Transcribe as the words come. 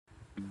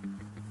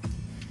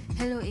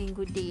Hello and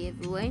good day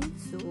everyone.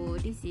 So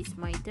this is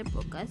my third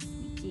podcast,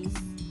 which is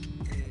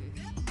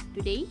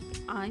today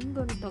I'm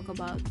going to talk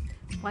about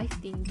 5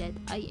 things that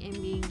I am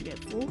being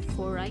grateful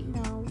for right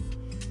now,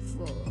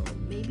 for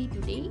maybe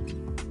today,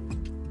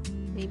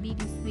 maybe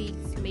this week,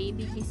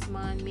 maybe this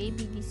month,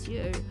 maybe this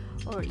year,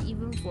 or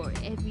even for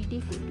every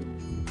day could do.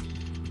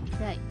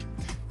 Right.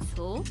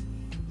 So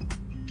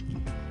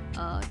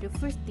the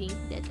first thing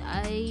that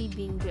I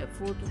being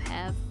grateful to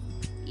have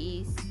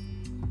is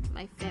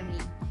my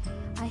family.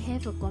 I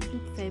have a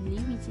complete family,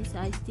 which is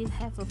I still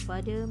have a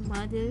father,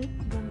 mother,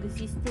 younger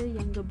sister,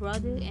 younger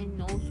brother, and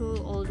also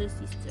older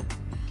sister.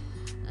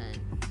 And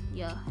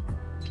yeah,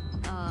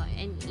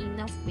 and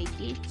enough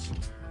package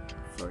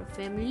for a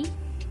family.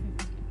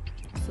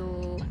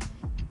 So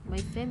my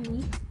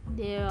family,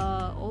 they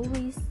are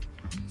always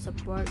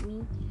support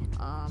me,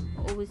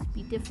 always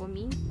be there for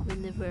me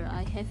whenever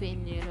I have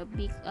any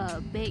big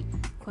bad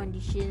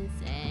conditions,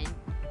 and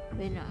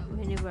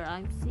whenever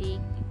I'm sick,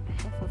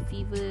 have a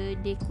fever,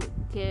 they could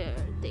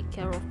take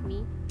care of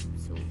me.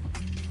 So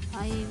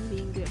I am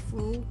being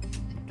grateful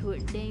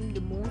toward them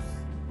the most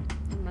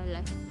in my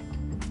life.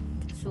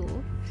 So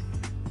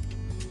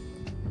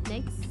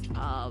next,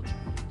 I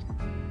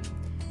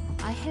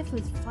have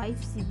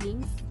 5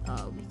 siblings,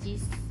 which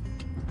is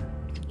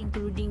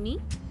including me.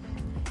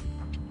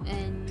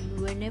 And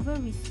whenever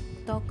we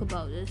talk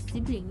about the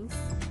siblings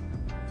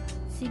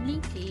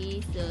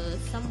is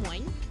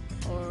someone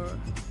or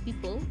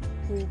people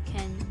who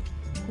can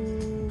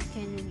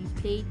we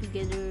play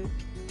together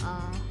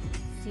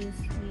since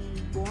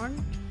we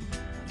born,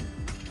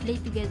 play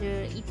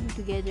together, eating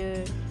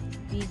together,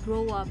 we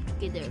grow up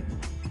together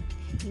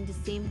in the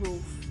same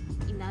roof,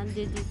 in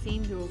under the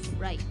same roof,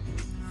 right?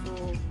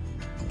 So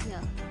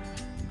yeah,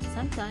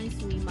 sometimes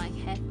we might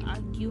have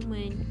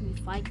argument, we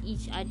fight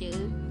each other,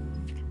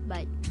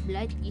 but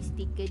blood is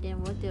thicker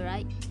than water,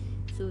 right?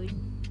 So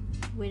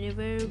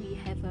whenever we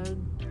have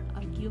an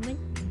argument,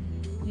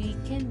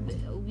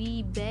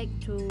 we back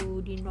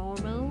to the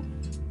normal,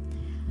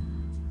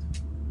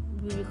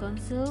 we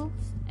reconcile,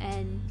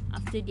 and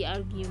after the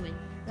argument,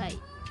 right?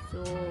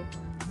 So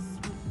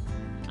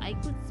I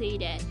could say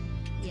that,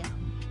 yeah,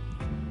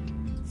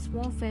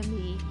 small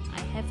family.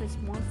 I have a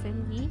small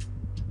family,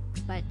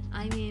 but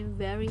I am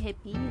very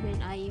happy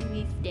when I am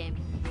with them.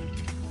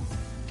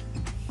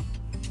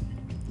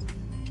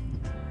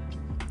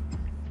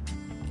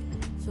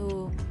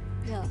 So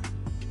yeah,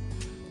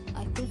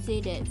 I could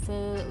say that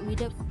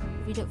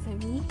without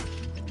family,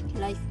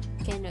 life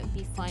cannot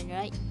be fun,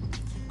 right?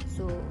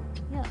 So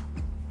yeah,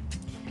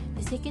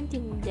 the second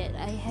thing that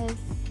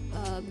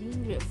I'm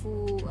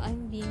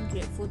being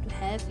grateful to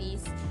have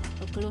is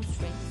a close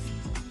friend.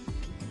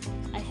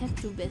 I have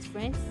 2 best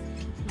friends,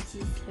 which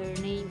is her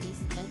name is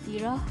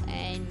Nazira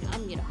and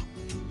Amira.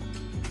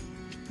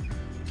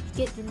 We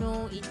get to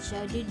know each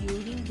other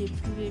during the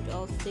period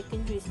of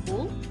secondary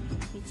school,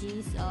 which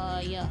is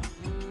our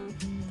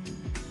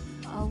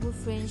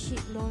friendship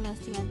long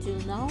lasting until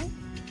now,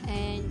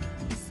 and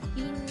it's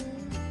been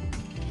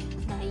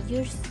 9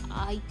 years,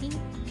 I think.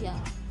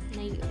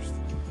 9 years.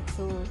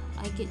 So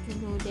I get to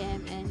know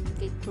them and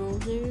get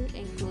closer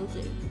and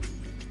closer.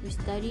 We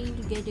studying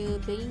together,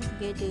 playing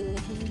together,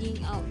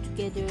 hanging out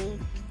together.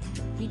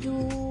 We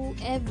do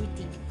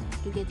everything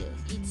together.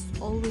 It's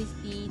always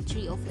be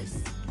 3 of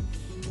us.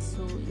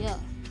 So yeah,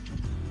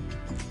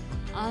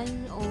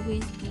 I'll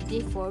always be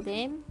there for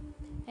them,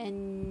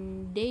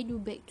 and they do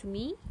back to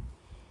me.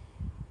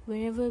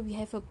 Whenever we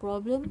have a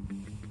problem,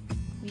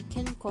 we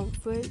can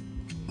comfort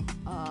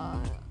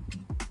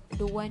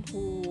the one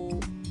who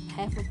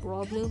have a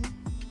problem,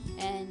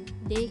 and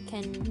they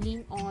can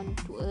lean on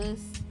to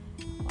us.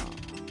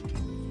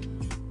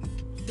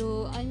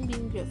 So I'm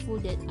being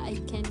grateful that I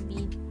can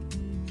be.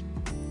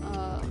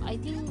 I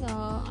think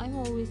I'm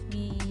always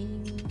be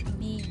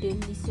the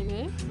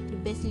listener, the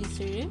best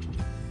listener.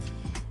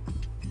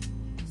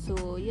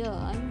 So yeah,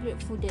 I'm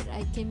grateful that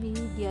I can be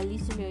their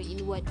listener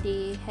in what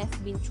they have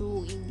been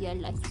through in their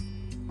life.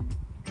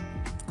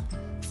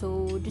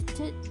 So the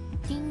third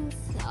thing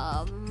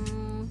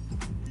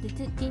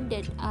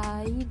that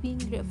I've been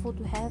grateful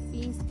to have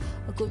is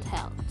a good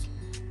health.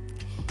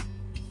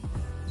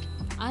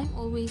 I'm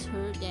always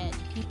heard that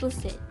people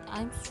said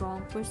I'm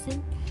strong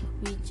person,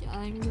 which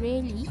I'm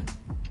really.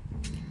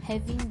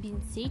 Having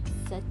been sick,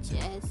 such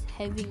as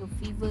having a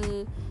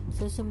fever,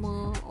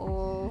 asthma,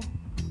 or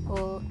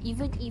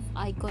even if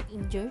I got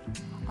injured,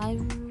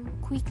 I'm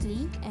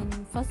quickly and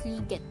fastly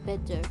get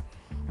better.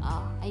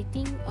 I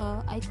think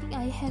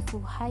I have a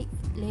high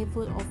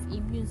level of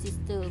immune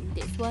system.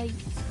 That's why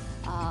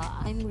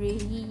I'm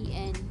really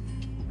and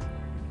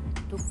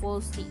to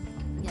fall sick.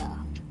 Yeah.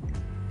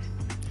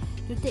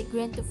 To take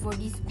granted for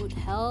this good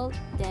health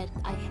that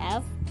I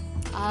have,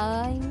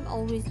 I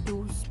always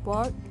do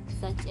sport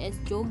such as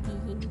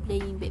jogging,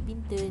 playing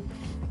badminton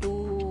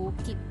to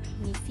keep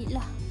me fit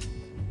lah.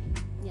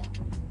 Yeah.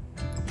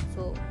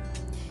 So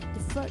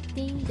the third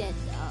thing that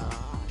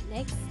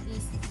next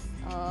is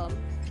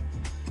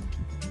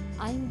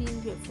I'm being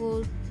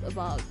grateful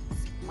about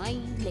my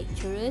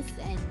lecturers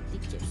and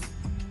teachers.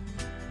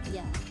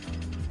 yeah,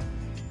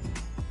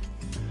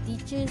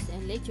 teachers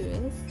and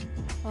lecturers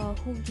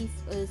who give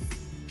us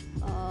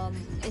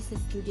as a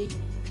student.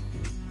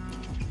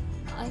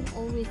 I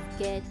always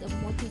get a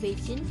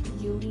motivation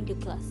during the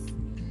class,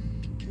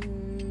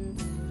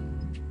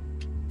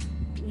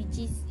 which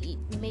is it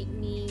make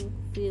me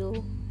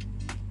feel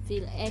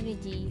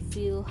energy,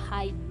 feel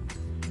hype,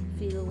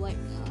 feel what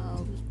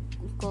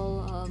we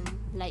call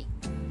like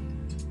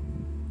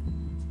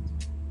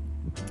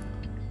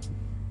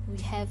we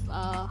have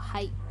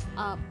hype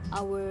up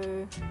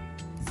our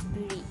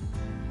spirit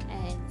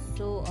and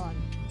so on.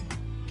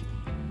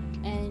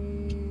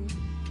 And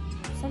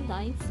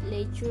sometimes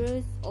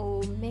lecturers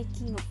are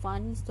making a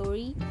funny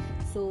story,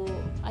 so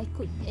I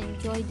could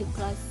enjoy the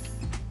class,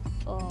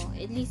 or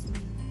at least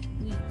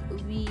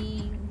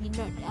we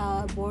not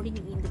boring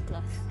in the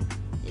class.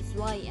 That's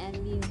why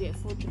I'm being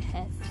grateful to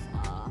have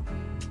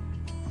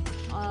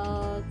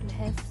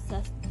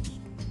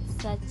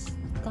such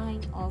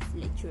kind of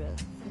lecturer.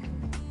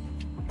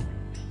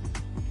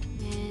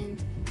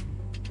 And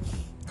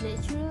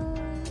lecturer,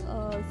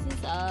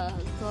 since I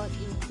got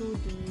into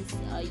this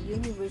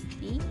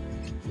university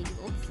in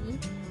OC,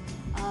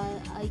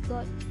 I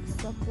got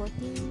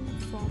supporting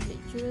from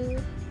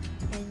lecturer,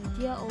 and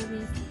they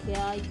always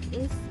guide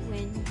us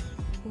when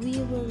we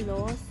were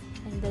lost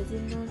and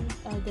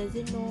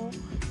doesn't know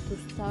to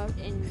start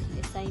an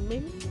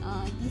assignment.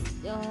 This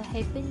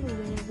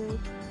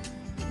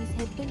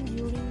happened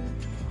during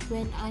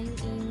when I'm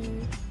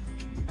in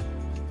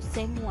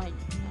sem 1,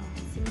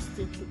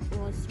 semester 2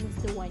 or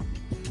semester 1.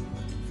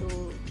 So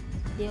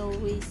they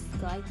always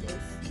guide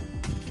us,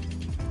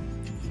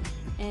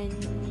 and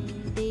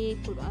they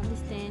could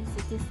understand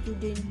certain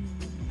student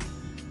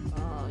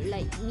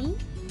like me.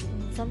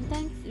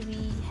 Sometimes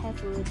we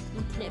have an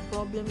internet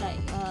problem, like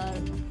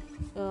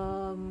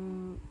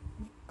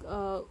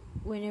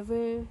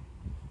whenever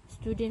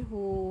student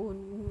who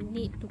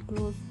need to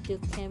close the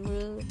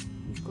camera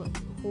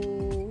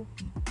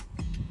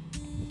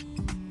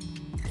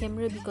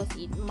because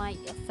it might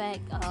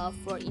affect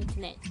for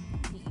internet,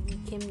 it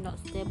became not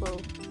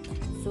stable.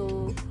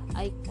 So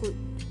I could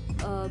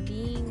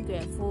being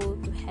grateful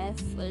to have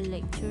a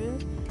lecturer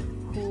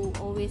who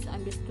always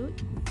understood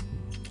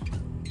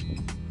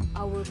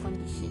our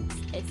conditions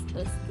as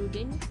a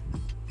student.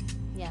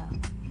 Yeah.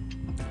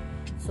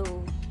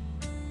 So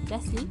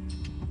lastly,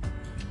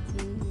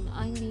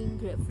 I'm being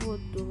grateful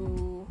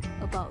to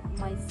about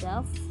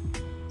myself,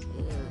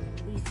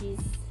 which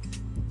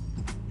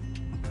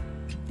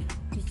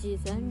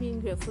is I'm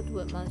being grateful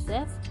toward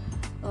myself.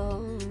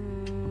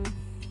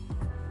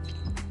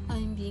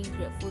 I'm being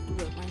grateful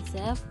toward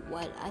myself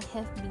while I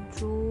have been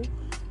through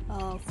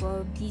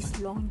for this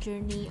long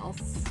journey of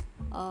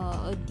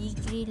a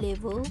degree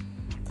level.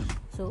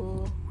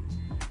 So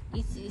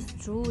it is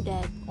true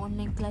that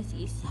online class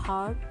is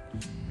hard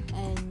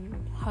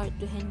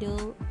to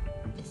handle,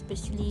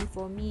 especially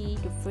for me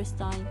the first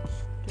time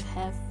to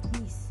have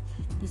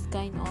this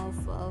kind of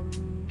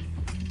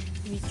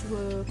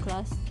virtual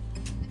class.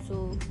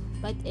 So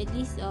but at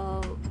least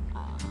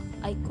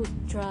I could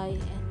try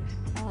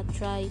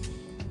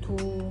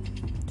to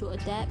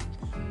adapt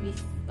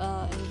with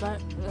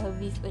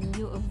a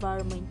new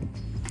environment.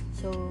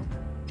 So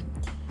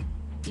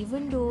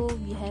even though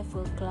we have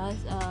a class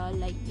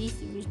like this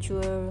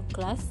virtual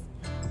class,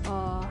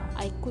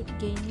 I could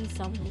gain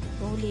some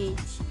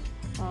knowledge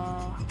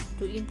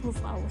to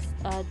improve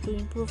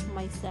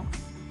myself.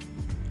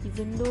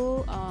 Even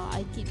though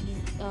I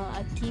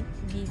keep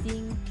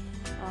busy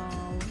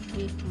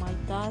with my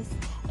task,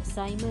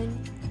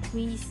 assignment,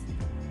 quiz,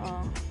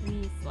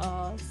 with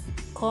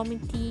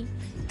committee,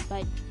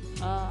 but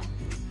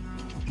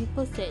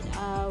people said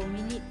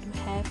we need to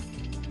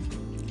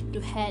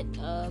have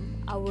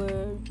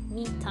our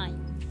me time.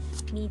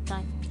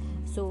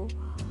 So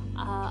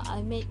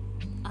I made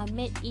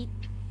it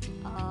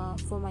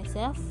for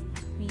myself,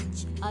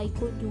 which I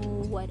could do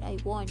what I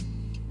want.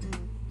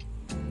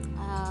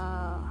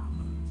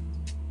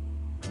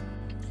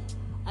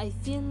 I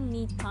feel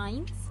me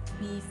times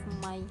with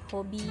my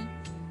hobby,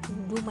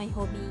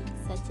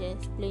 such as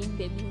playing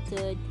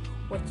badminton,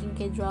 watching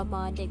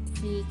K-drama,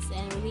 Netflix,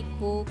 and read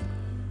book.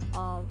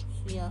 So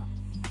yeah,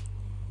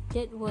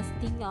 that was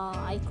thing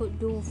I could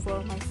do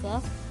for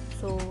myself.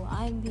 So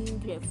I'm being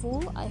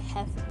grateful I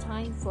have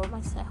time for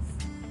myself.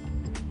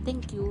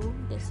 Thank you.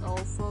 That's all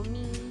for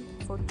me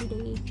for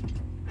today.